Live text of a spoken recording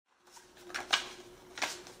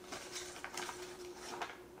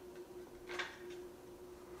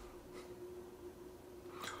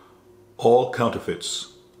All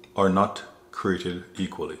counterfeits are not created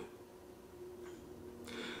equally.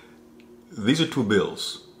 These are two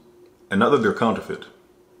bills, and not that they're counterfeit.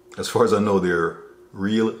 As far as I know, they're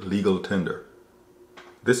real legal tender.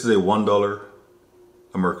 This is a $1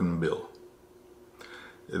 American bill.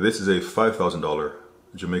 This is a $5,000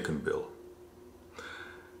 Jamaican bill.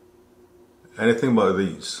 Anything about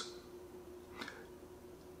these?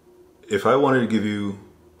 If I wanted to give you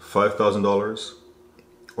 $5,000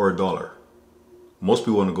 or a dollar, most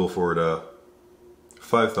people want to go for the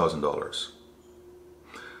 $5,000.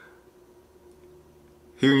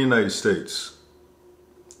 Here in the United States,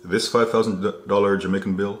 this $5,000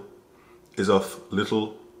 Jamaican bill is of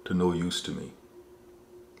little to no use to me.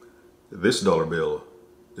 This dollar bill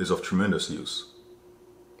is of tremendous use.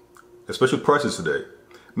 Especially prices today.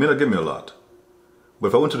 It may not give me a lot, but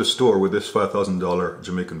if I went to the store with this $5,000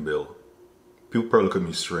 Jamaican bill, people probably look at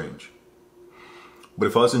me strange. But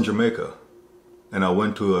if I was in Jamaica and I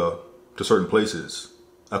went to certain places,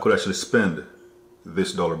 I could actually spend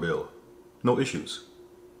this dollar bill. No issues.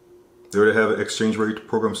 They already have an exchange rate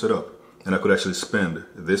program set up, and I could actually spend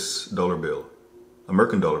this dollar bill,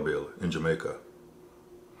 American dollar bill, in Jamaica.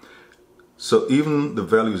 So even the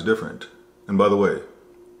value is different. And by the way,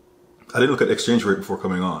 I didn't look at exchange rate before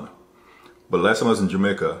coming on, but last time I was in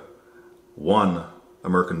Jamaica, one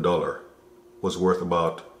American dollar was worth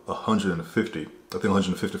about 150, I think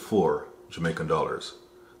 154 Jamaican dollars.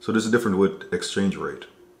 So this is different with exchange rate.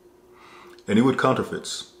 And even with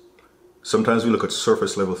counterfeits, sometimes we look at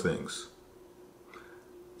surface level things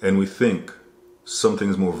and we think something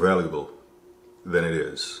is more valuable than it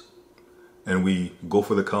is. And we go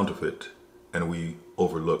for the counterfeit and we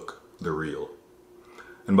overlook the real.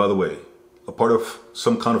 And by the way, a part of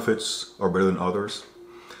some counterfeits are better than others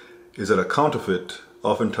is that a counterfeit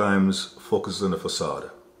oftentimes focuses on the facade.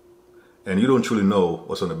 And you don't truly know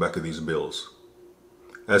what's on the back of these bills.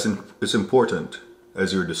 It's important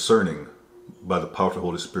as you're discerning by the power of the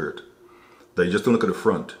Holy Spirit that you just don't look at the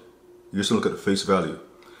front, you just don't look at the face value,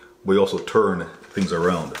 but you also turn things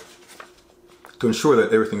around to ensure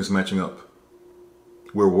that everything is matching up,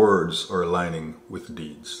 where words are aligning with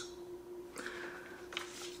deeds.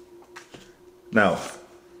 Now,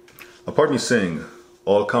 apart from me saying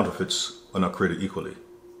all counterfeits are not created equally,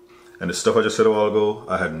 and the stuff I just said a while ago,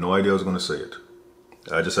 I had no idea I was going to say it.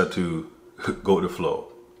 I just had to go with the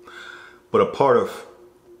flow. But a part of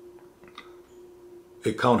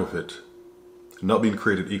a counterfeit not being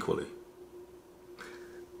created equally,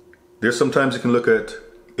 there's sometimes you can look at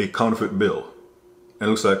a counterfeit bill and it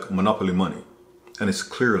looks like monopoly money and it's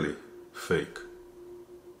clearly fake.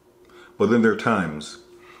 But then there are times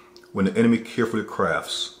when the enemy carefully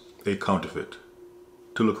crafts a counterfeit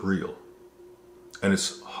to look real, and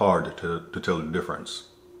it's hard to tell the difference,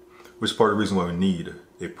 which is part of the reason why we need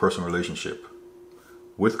a personal relationship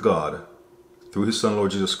with God through His Son,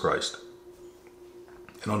 Lord Jesus Christ,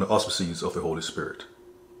 and on the auspices of the Holy Spirit.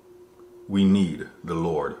 We need the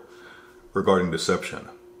Lord regarding deception.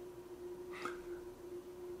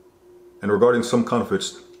 And regarding some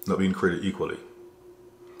counterfeits not being created equally.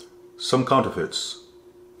 Some counterfeits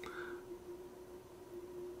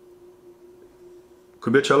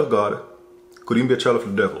could be a child of God, could even be a child of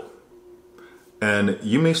the devil. And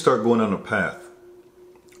you may start going on a path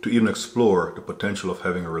to even explore the potential of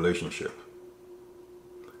having a relationship.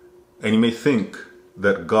 And you may think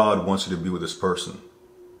that God wants you to be with this person.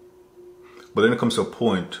 But then it comes to a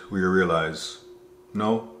point where you realize,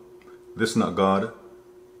 no, this is not God.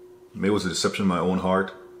 Maybe it was a deception in my own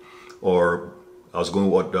heart, or I was going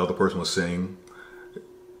with what the other person was saying.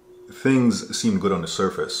 Things seem good on the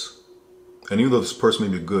surface. And even though this person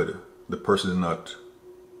may be good, the person is not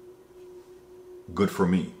good for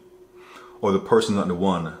me. Or the person is not the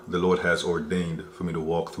one the Lord has ordained for me to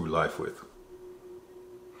walk through life with.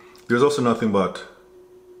 There's also nothing but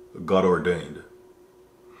God ordained.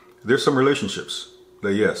 There's some relationships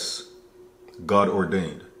that, yes, God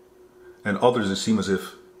ordained. And others it seems as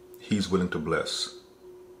if He's willing to bless.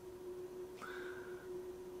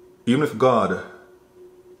 Even if God,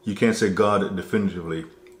 you can't say God definitively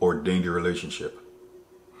ordained your relationship.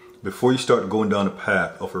 Before you start going down the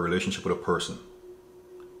path of a relationship with a person,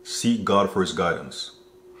 seek God for His guidance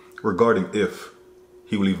regarding if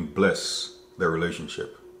He will even bless their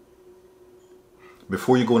relationship.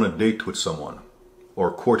 Before you go on a date with someone,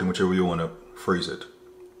 or courting, whichever you want to phrase it,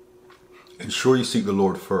 ensure you seek the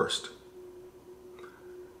Lord first.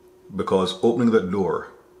 Because opening that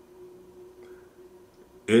door,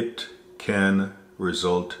 it can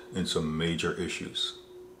result in some major issues.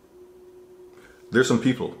 There's some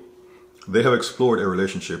people, they have explored a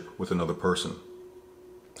relationship with another person.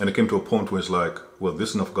 And it came to a point where it's like, well, this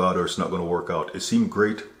is not God or it's not going to work out. It seemed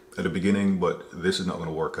great at the beginning, but this is not going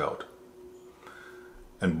to work out.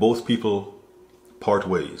 And both people part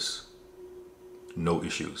ways. No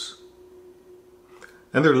issues.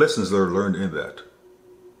 And there are lessons that are learned in that.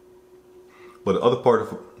 But the other part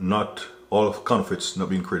of not all of counterfeits not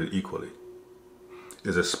being created equally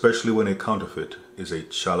is especially when a counterfeit is a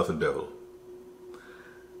child of the devil.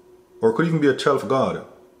 Or it could even be a child of God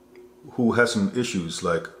who has some issues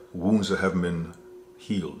like wounds that haven't been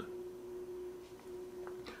healed.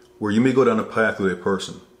 Where you may go down a path with a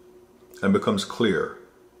person and it becomes clear,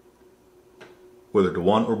 whether the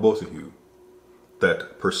one or both of you,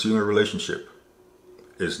 that pursuing a relationship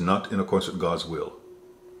is not in accordance with God's will.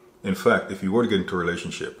 In fact, if you were to get into a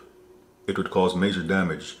relationship, it would cause major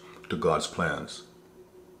damage to God's plans.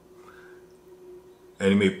 And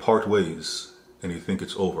you may part ways and you think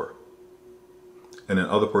it's over. And in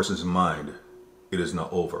other person's mind, it is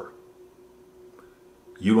not over.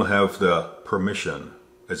 You don't have the permission,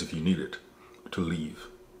 as if you need it, to leave.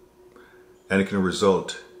 And it can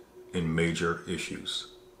result in major issues.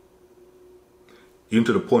 Even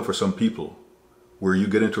to the point for some people where you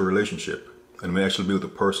get into a relationship and may actually be with the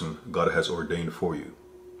person God has ordained for you.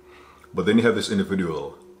 But then you have this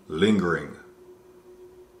individual lingering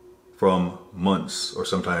from months or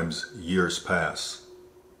sometimes years past.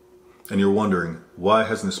 And you're wondering, why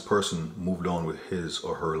hasn't this person moved on with his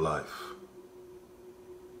or her life?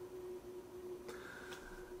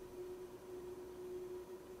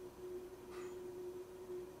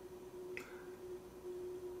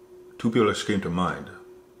 Two people actually came to mind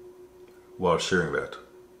while sharing that.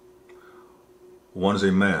 One is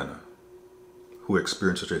a man who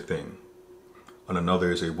experienced such a thing, and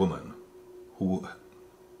another is a woman who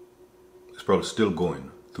is probably still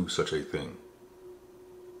going through such a thing.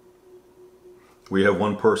 We have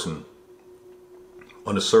one person,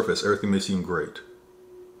 on the surface everything may seem great,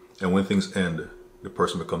 and when things end, the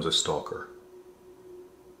person becomes a stalker.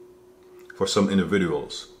 For some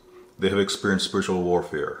individuals, they have experienced spiritual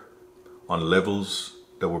warfare on levels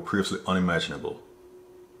that were previously unimaginable,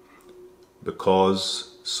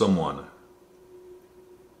 because someone,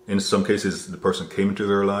 in some cases the person came into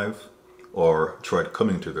their life or tried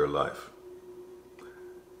coming into their life,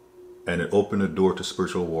 and it opened a door to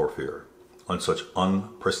spiritual warfare on such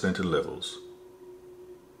unprecedented levels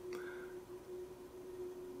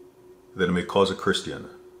that it may cause a Christian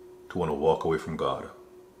to want to walk away from God.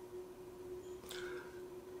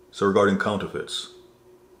 So regarding counterfeits,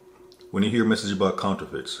 when you hear a message about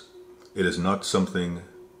counterfeits, it is not something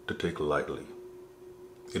to take lightly.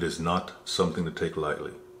 It is not something to take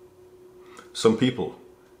lightly. Some people,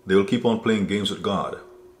 they will keep on playing games with God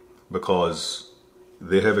because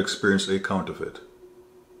they have experienced a counterfeit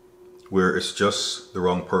where it's just the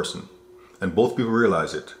wrong person. And both people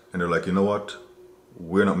realize it and they're like, you know what?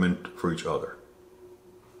 We're not meant for each other.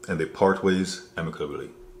 And they part ways amicably.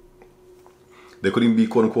 They could even be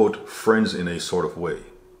quote unquote friends in a sort of way,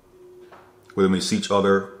 where they may see each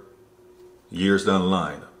other years down the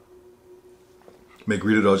line, may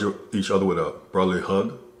greet each other with a brotherly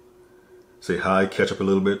hug, say hi, catch up a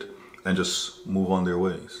little bit, and just move on their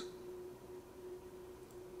ways.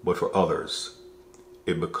 But for others,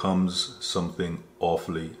 it becomes something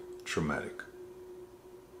awfully traumatic.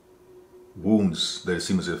 Wounds that it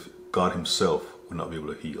seems as if God himself would not be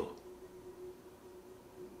able to heal.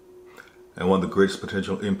 And one of the greatest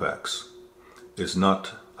potential impacts is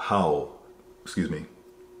not how,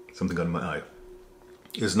 something got in my eye,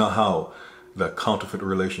 is not how that counterfeit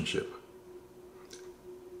relationship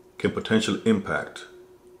can potentially impact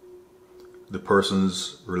the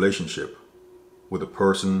person's relationship with the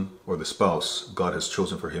person or the spouse God has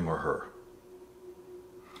chosen for him or her.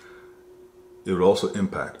 It would also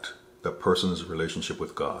impact that person's relationship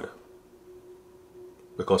with God.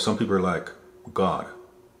 Because some people are like, God,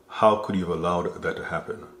 how could you have allowed that to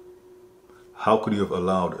happen? How could you have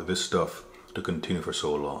allowed this stuff to continue for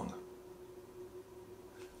so long?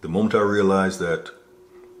 The moment I realized that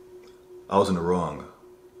I was in the wrong,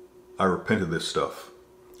 I repented of this stuff.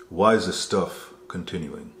 Why is this stuff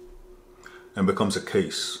continuing? And becomes a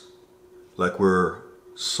case like where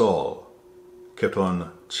Saul kept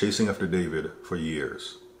on chasing after David for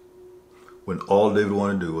years, when all David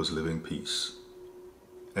wanted to do was live in peace.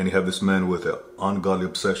 And you have this man with an ungodly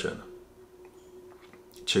obsession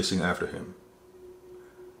chasing after him.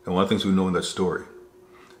 And one of the things we know in that story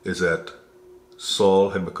is that Saul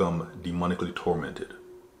had become demonically tormented.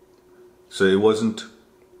 So it wasn't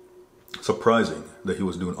surprising that he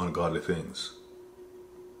was doing ungodly things.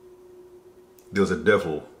 There was a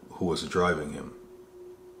devil who was driving him.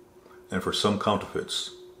 And for some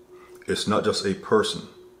counterfeits, it's not just a person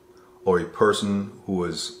or a person who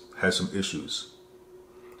has some issues,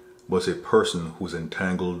 but it's a person who is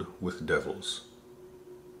entangled with devils.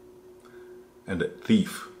 And the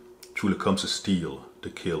thief truly comes to steal, to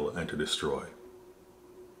kill, and to destroy.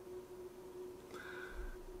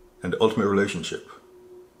 And the ultimate relationship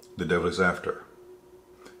the devil is after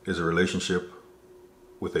is a relationship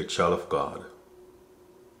with a child of God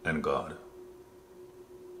and God.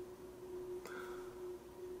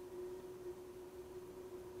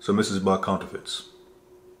 So this is about counterfeits.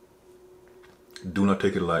 Do not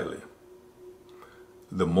take it lightly.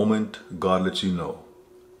 The moment God lets you know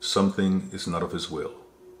something is not of His will,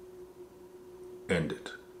 end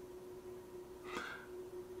it.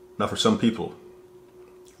 Now for some people,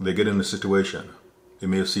 they get in a situation, it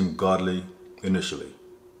may have seemed godly initially,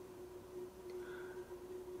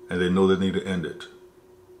 and they know they need to end it,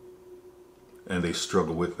 and they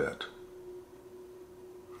struggle with that.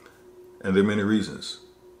 And there are many reasons.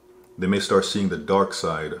 They may start seeing the dark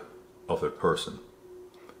side of that person,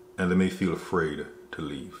 and they may feel afraid to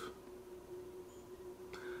leave.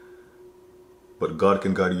 But God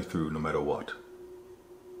can guide you through no matter what.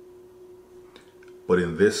 But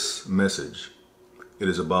in this message, it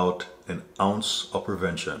is about an ounce of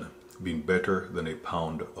prevention being better than a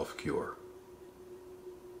pound of cure.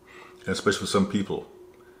 And especially for some people,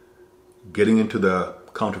 getting into the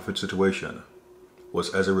counterfeit situation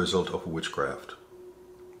was as a result of witchcraft.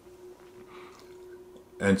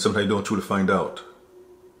 And sometimes you don't truly find out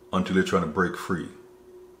until you're trying to break free.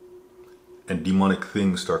 And demonic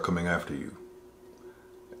things start coming after you.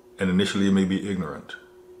 And initially you may be ignorant,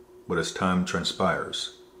 but as time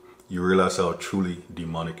transpires, you realize how truly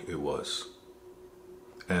demonic it was.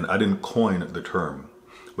 And I didn't coin the term,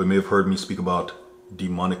 but you may have heard me speak about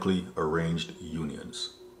demonically arranged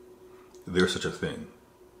unions. There's such a thing.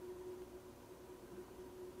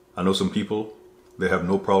 I know some people, they have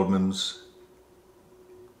no problems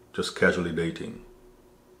just casually dating.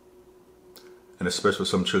 And especially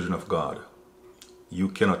some children of God, you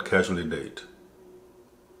cannot casually date.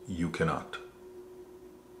 You cannot.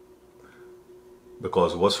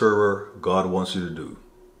 Because whatsoever God wants you to do,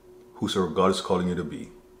 whosoever God is calling you to be,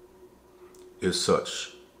 is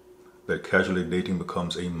such that casually dating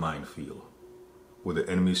becomes a minefield where the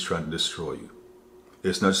enemy is trying to destroy you.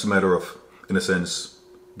 It's not just a matter of, in a sense,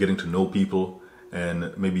 getting to know people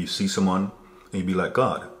and maybe you see someone and you be like,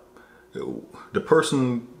 God, the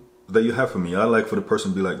person that you have for me, I like for the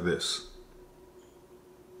person to be like this.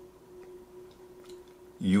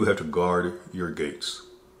 You have to guard your gates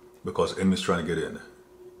because the enemy's trying to get in.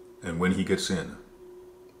 And when he gets in,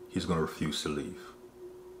 he's going to refuse to leave.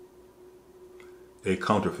 A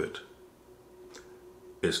counterfeit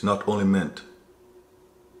is not only meant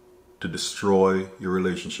to destroy your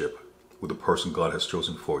relationship with the person God has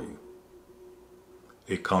chosen for you.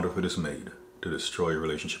 A counterfeit is made to destroy your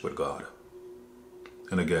relationship with God.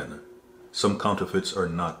 And again, some counterfeits are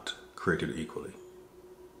not created equally.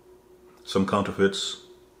 Some counterfeits,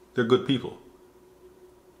 they're good people.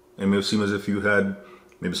 It may seem as if you had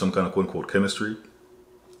maybe some kind of quote-unquote chemistry.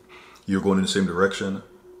 You're going in the same direction,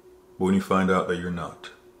 but when you find out that you're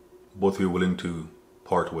not, both of you are willing to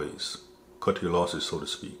part ways, cut your losses, so to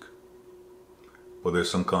speak. But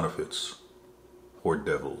there's some counterfeits who are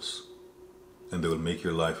devils, and they will make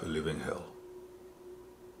your life a living hell.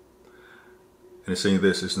 And saying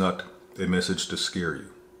this is not a message to scare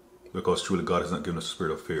you, because truly God has not given us a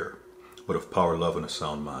spirit of fear, but of power, love, and a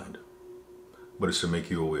sound mind. But it's to make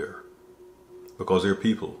you aware, because there are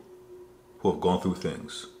people who have gone through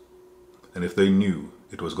things, and if they knew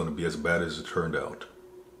it was going to be as bad as it turned out,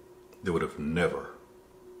 they would have never,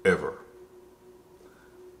 ever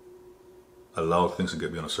allowed things to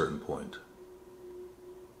get beyond a certain point.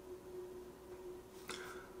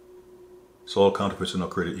 So all counterfeits are not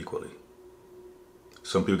created equally.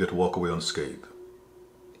 Some people get to walk away unscathed,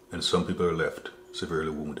 and some people are left severely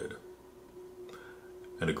wounded.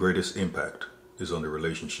 And the greatest impact is on the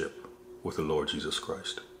relationship with the Lord Jesus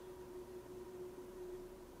Christ.